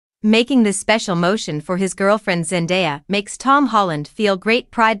Making this special motion for his girlfriend Zendaya makes Tom Holland feel great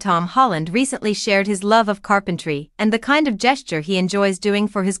pride. Tom Holland recently shared his love of carpentry and the kind of gesture he enjoys doing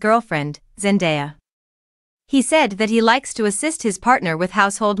for his girlfriend, Zendaya. He said that he likes to assist his partner with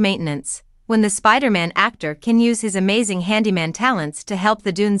household maintenance. When the Spider-Man actor can use his amazing handyman talents to help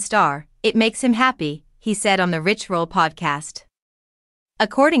the Dune star, it makes him happy, he said on the Rich Roll podcast.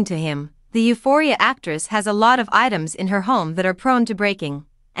 According to him, the Euphoria actress has a lot of items in her home that are prone to breaking,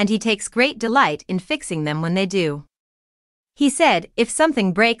 and he takes great delight in fixing them when they do. He said, "If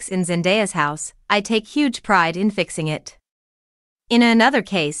something breaks in Zendaya's house, I take huge pride in fixing it." In another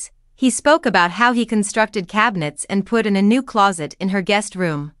case, he spoke about how he constructed cabinets and put in a new closet in her guest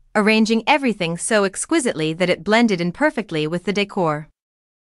room, arranging everything so exquisitely that it blended in perfectly with the decor.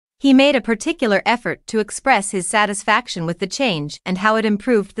 He made a particular effort to express his satisfaction with the change and how it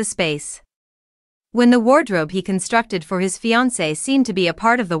improved the space. When the wardrobe he constructed for his fiancée seemed to be a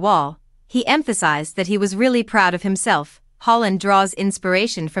part of the wall, he emphasized that he was really proud of himself. Holland draws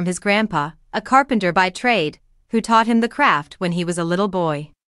inspiration from his grandpa, a carpenter by trade, who taught him the craft when he was a little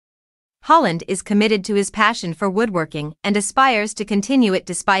boy. Holland is committed to his passion for woodworking and aspires to continue it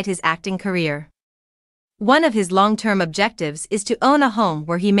despite his acting career. One of his long-term objectives is to own a home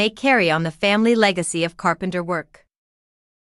where he may carry on the family legacy of carpenter work.